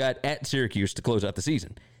 and they've got at Syracuse to close out the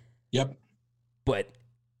season. Yep. But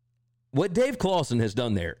what Dave Clawson has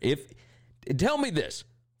done there, tell me this,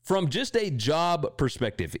 from just a job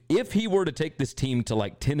perspective, if he were to take this team to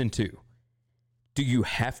like 10-2, do you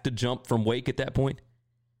have to jump from Wake at that point?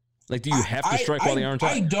 Like, do you have to strike while the iron's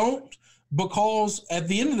hot? I don't, because at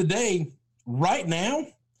the end of the day, right now,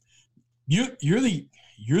 you're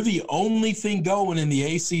you're the only thing going in the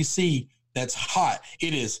ACC that's hot.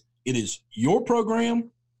 It is your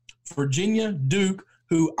program, Virginia, Duke,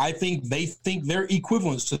 who I think they're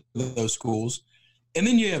equivalents to those schools. And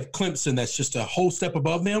then you have Clemson that's just a whole step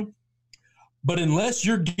above them. But unless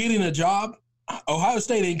you're getting a job, Ohio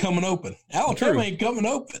State ain't coming open. Alabama ain't coming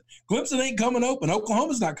open. Clemson ain't coming open.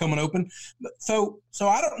 Oklahoma's not coming open. So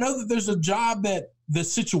I don't know that there's a job that the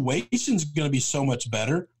situation's going to be so much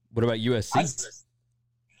better. What about USC?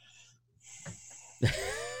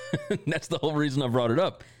 That's the whole reason I brought it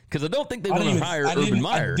up, because I don't think they want to hire Urban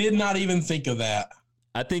Meyer. I did not even think of that.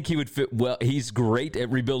 I think he would fit well. He's great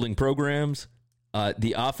at rebuilding programs.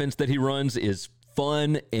 The offense that he runs is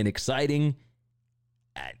fun and exciting.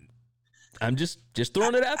 I'm just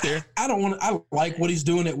throwing it out there. I like what he's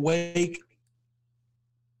doing at Wake.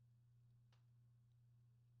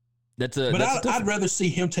 I'd rather see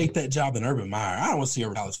him take that job than Urban Meyer. I don't want to see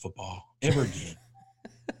college football ever again.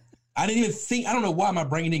 I don't know why my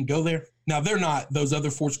brain didn't go there. Now, they're not those other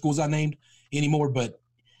 4 schools I named anymore, but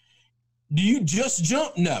do you just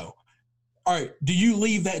jump? No. All right. Do you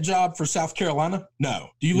leave that job for South Carolina? No.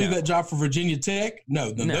 Do you leave that job for Virginia Tech?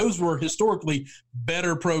 No. Those were historically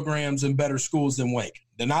better programs and better schools than Wake.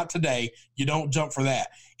 They're not today. You don't jump for that.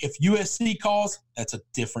 If USC calls, that's a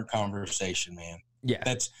different conversation, man. Yeah.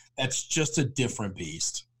 That's just a different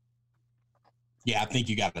beast. Yeah, I think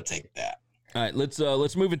you got to take that. All right, let's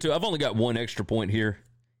move into. I've only got one extra point here,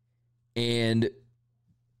 and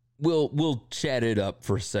we'll chat it up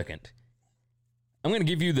for a second. I'm going to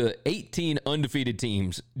give you the 18 undefeated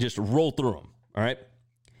teams. Just roll through them. All right.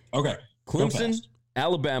 Okay. Clemson,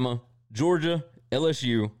 Alabama, Georgia,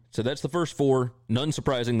 LSU. So that's the first 4. None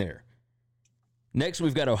surprising there. Next,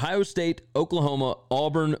 we've got Ohio State, Oklahoma,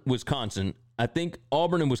 Auburn, Wisconsin. I think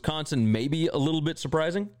Auburn and Wisconsin may be a little bit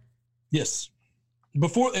surprising. Yes.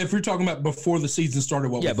 If you're talking about before the season started,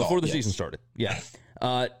 before the season started. Yeah.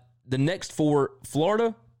 The next 4,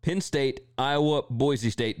 Florida, Penn State, Iowa,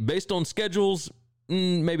 Boise State. Based on schedules,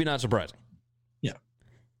 maybe not surprising. Yeah.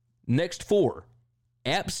 Next 4,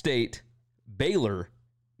 App State, Baylor,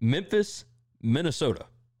 Memphis, Minnesota.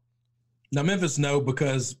 Now, Memphis, no,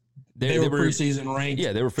 because they were preseason ranked.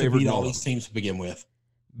 Yeah, they were favored to beat all these teams to begin with.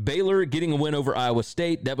 Baylor getting a win over Iowa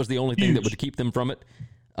State. That was the only thing that would keep them from it.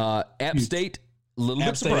 App State, a little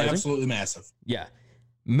bit surprising. Absolutely massive. Yeah.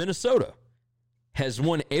 Minnesota has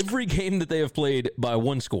won every game that they have played by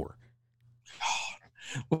 1 score.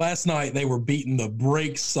 Last night, they were beating the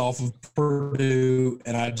brakes off of Purdue,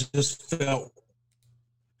 and I just felt...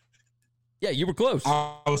 Yeah, you were close.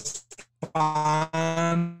 I was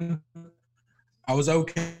fine. I was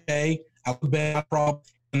okay. I was bad,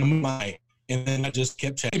 and then I just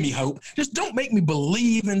kept checking me hope. Just don't make me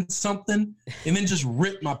believe in something and then just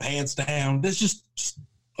rip my pants down. That's just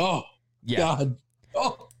oh, yeah. God.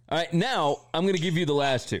 Oh. All right, now I'm going to give you the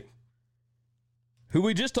last 2. Who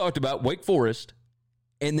we just talked about, Wake Forest,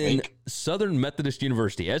 and then Southern Methodist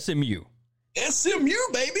University, SMU. SMU,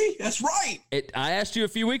 baby. That's right. I asked you a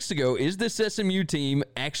few weeks ago, is this SMU team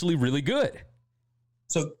actually really good?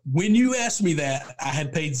 So when you asked me that, I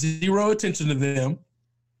had paid 0 attention to them.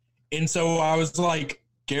 And so I was like,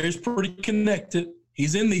 Gary's pretty connected.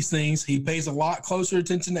 He's in these things. He pays a lot closer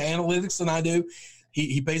attention to analytics than I do.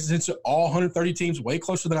 He pays attention to all 130 teams way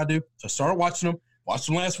closer than I do. So I started watching them. Watched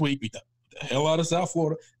them last week. Beat the hell out of South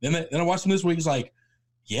Florida. Then I watched them this week. It's like,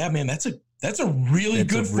 yeah, man, that's a really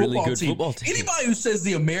good football team. Anybody who says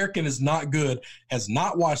the American is not good has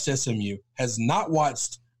not watched SMU, has not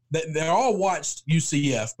watched – they're all watched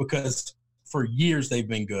UCF because for years they've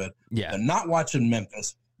been good. Yeah. They're not watching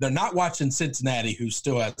Memphis. They're not watching Cincinnati, who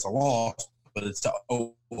still has a loss, but it's to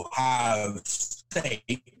Ohio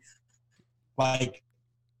State.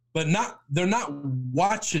 They're not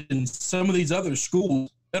watching some of these other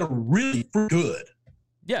schools that are really good.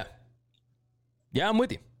 Yeah. Yeah, I'm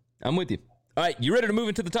with you. All right, you ready to move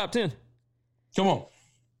into the top 10? Come on.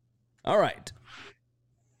 All right.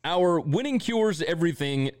 Our Winning Cures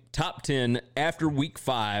Everything top 10 after week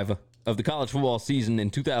 5 of the college football season in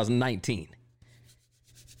 2019.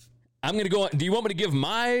 I'm going to go on. Do you want me to give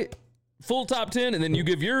my full top 10 and then you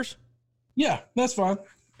give yours? Yeah, that's fine.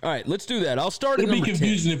 All right, let's do that. I'll start at number 10. It'll be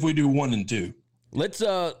confusing if we do 1 and 2. Let's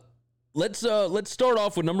start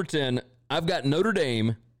off with number 10. I've got Notre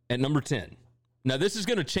Dame at number 10. Now, this is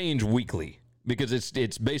going to change weekly because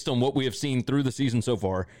it's based on what we have seen through the season so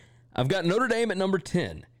far. I've got Notre Dame at number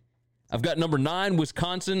 10. I've got number 9,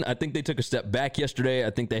 Wisconsin. I think they took a step back yesterday. I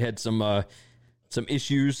think they had some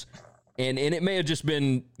issues. And it may have just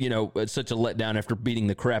been, such a letdown after beating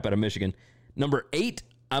the crap out of Michigan. Number 8,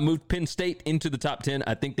 I moved Penn State into the top 10.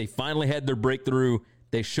 I think they finally had their breakthrough.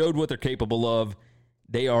 They showed what they're capable of.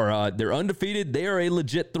 They're undefeated. They are a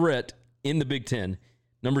legit threat in the Big Ten.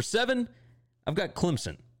 Number 7, I've got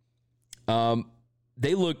Clemson.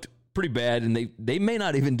 They looked pretty bad, and they may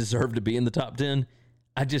not even deserve to be in the top 10.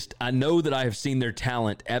 I know that I have seen their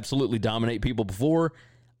talent absolutely dominate people before.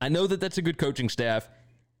 I know that that's a good coaching staff.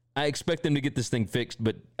 I expect them to get this thing fixed,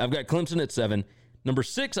 but I've got Clemson at 7. Number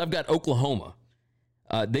 6, I've got Oklahoma.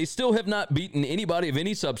 They still have not beaten anybody of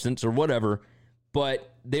any substance or whatever,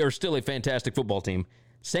 but they are still a fantastic football team.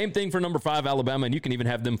 Same thing for number 5, Alabama, and you can even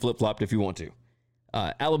have them flip-flopped if you want to.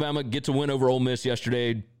 Alabama gets a win over Ole Miss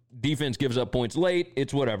yesterday. Defense gives up points late.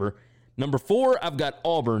 It's whatever. Number 4, I've got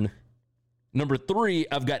Auburn. Number 3,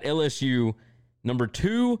 I've got LSU. Number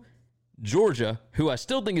 2, Georgia, who I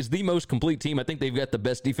still think is the most complete team. I think they've got the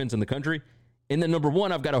best defense in the country. And then number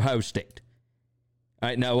 1, I've got Ohio State. All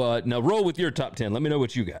right, now roll with your top 10. Let me know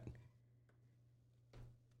what you got.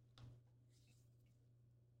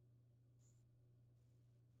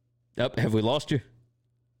 Have we lost you?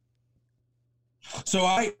 So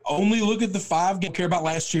I only look at the 5. Don't care about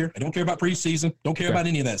last year. I don't care about preseason. Don't care about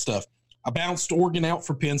any of that stuff. I bounced Oregon out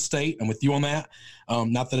for Penn State. I'm with you on that.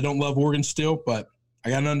 Not that I don't love Oregon still, but I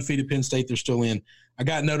got an undefeated Penn State. They're still in. I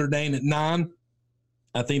got Notre Dame at 9.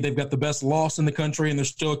 I think they've got the best loss in the country, and they're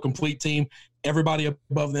still a complete team. Everybody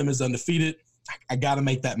above them is undefeated. I got to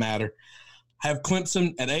make that matter. I have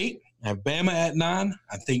Clemson at 8. I have Bama at 9.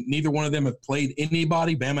 I think neither one of them have played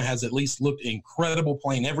anybody. Bama has at least looked incredible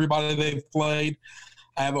playing everybody they've played.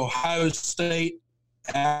 I have Ohio State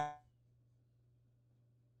at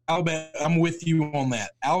Alabama. I'm with you on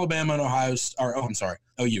that. Alabama and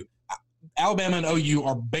OU. Alabama and OU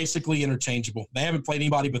are basically interchangeable. They haven't played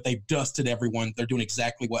anybody, but they've dusted everyone. They're doing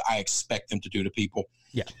exactly what I expect them to do to people.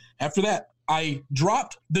 Yeah. After that, I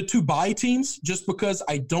dropped the 2 bye teams just because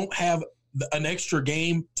I don't have an extra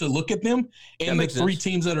game to look at them. And the 3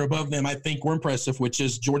 teams that are above them, I think were impressive, which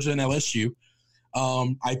is Georgia and LSU.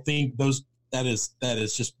 I think that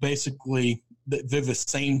is just basically they're the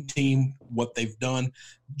same team, what they've done.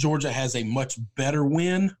 Georgia has a much better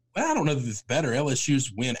win. Well, I don't know if it's better.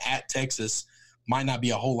 LSU's win at Texas might not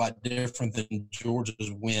be a whole lot different than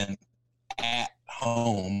Georgia's win at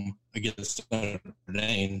home against Notre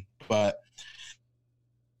Dame.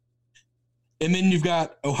 And then you've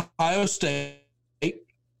got Ohio State,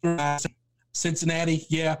 Cincinnati.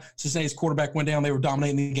 Yeah, Cincinnati's quarterback went down. They were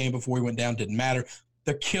dominating the game before he went down. Didn't matter.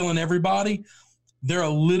 They're killing everybody. They're a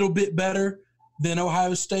little bit better than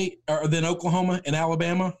Ohio State or than Oklahoma and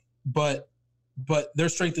Alabama, but their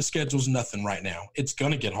strength of schedule is nothing right now. It's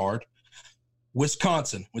going to get hard.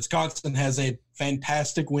 Wisconsin has a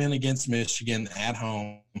fantastic win against Michigan at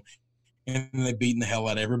home, and they've beaten the hell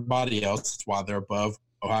out of everybody else. That's why they're above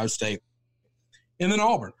Ohio State. And then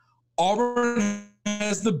Auburn. Auburn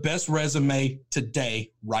has the best resume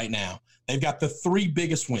today right now. They've got the 3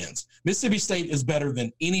 biggest wins. Mississippi State is better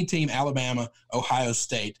than any team Alabama, Ohio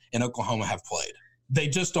State, and Oklahoma have played. They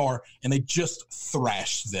just are, and they just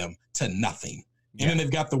thrashed them to nothing. And then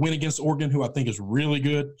they've got the win against Oregon, who I think is really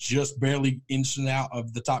good, just barely inching out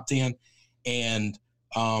of the top 10, and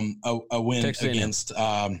a win Texas against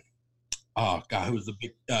who was the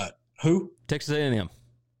big who? Texas A&M.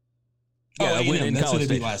 Yeah, a win in that's who College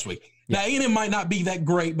they beat Station. last week. Yeah. Now, A&M might not be that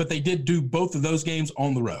great, but they did do both of those games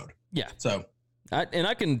on the road. Yeah. So, and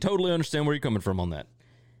I can totally understand where you're coming from on that.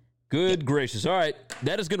 Good gracious. All right,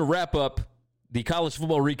 that is going to wrap up the college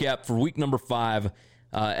football recap for week number 5.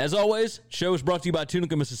 As always, show is brought to you by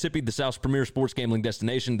Tunica, Mississippi, the South's premier sports gambling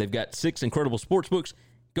destination. They've got 6 incredible sports books.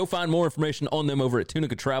 Go find more information on them over at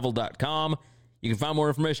tunicatravel.com. You can find more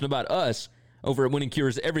information about us over at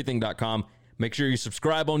winningcureseverything.com. Make sure you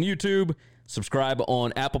subscribe on YouTube, subscribe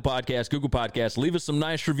on Apple Podcasts, Google Podcasts. Leave us some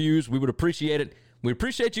nice reviews. We would appreciate it. We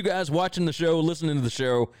appreciate you guys watching the show, listening to the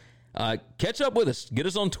show. Catch up with us. Get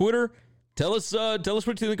us on Twitter. Tell us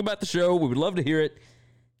what you think about the show. We would love to hear it.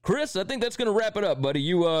 Chris, I think that's going to wrap it up, buddy.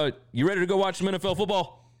 You ready to go watch some NFL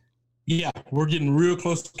football? yeah, we're getting real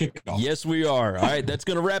close to kickoff. Yes, we are. All right, that's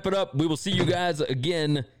going to wrap it up. We will see you guys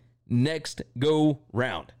again next go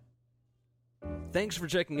round. Thanks for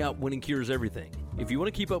checking out Winning Cures Everything. If you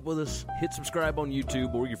want to keep up with us, hit subscribe on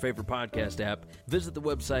YouTube or your favorite podcast app. Visit the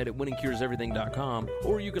website at winningcureseverything.com,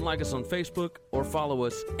 or you can like us on Facebook or follow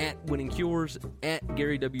us at Winning Cures, at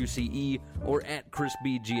Gary WCE, or at Chris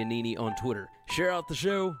B. Giannini on Twitter. Share out the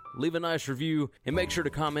show, leave a nice review, and make sure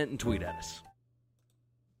to comment and tweet at us.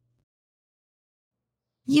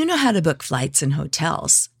 You know how to book flights and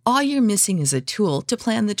hotels. All you're missing is a tool to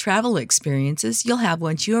plan the travel experiences you'll have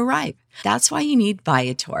once you arrive. That's why you need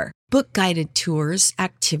Viator. Book guided tours,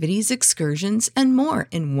 activities, excursions, and more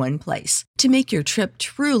in one place to make your trip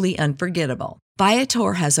truly unforgettable.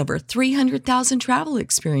 Viator has over 300,000 travel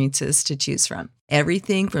experiences to choose from.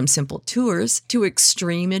 Everything from simple tours to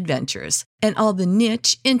extreme adventures and all the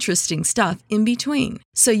niche, interesting stuff in between.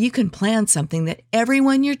 So you can plan something that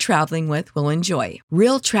everyone you're traveling with will enjoy.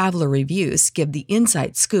 Real traveler reviews give the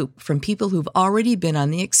inside scoop from people who've already been on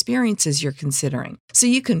the experiences you're considering. So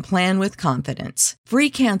you can plan with confidence. Free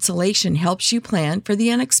cancellation helps you plan for the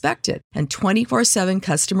unexpected. And 24/7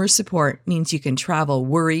 customer support means you can travel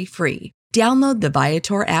worry-free. Download the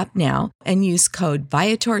Viator app now and use code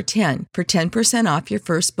Viator10 for 10% off your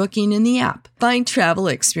first booking in the app. Find travel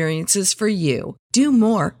experiences for you. Do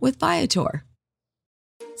more with Viator.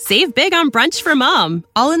 Save big on brunch for mom,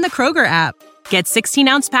 all in the Kroger app. Get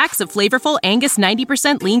 16-ounce packs of flavorful Angus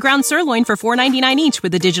 90% lean ground sirloin for $4.99 each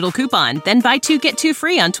with a digital coupon. Then buy 2, get 2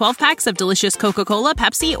 free on 12 packs of delicious Coca-Cola,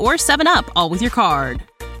 Pepsi, or 7-Up, all with your card.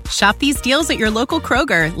 Shop these deals at your local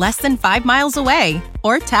Kroger, less than 5 miles away.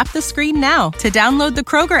 Or tap the screen now to download the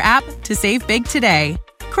Kroger app to save big today.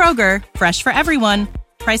 Kroger, fresh for everyone.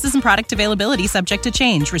 Prices and product availability subject to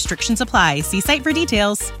change. Restrictions apply. See site for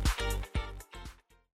details.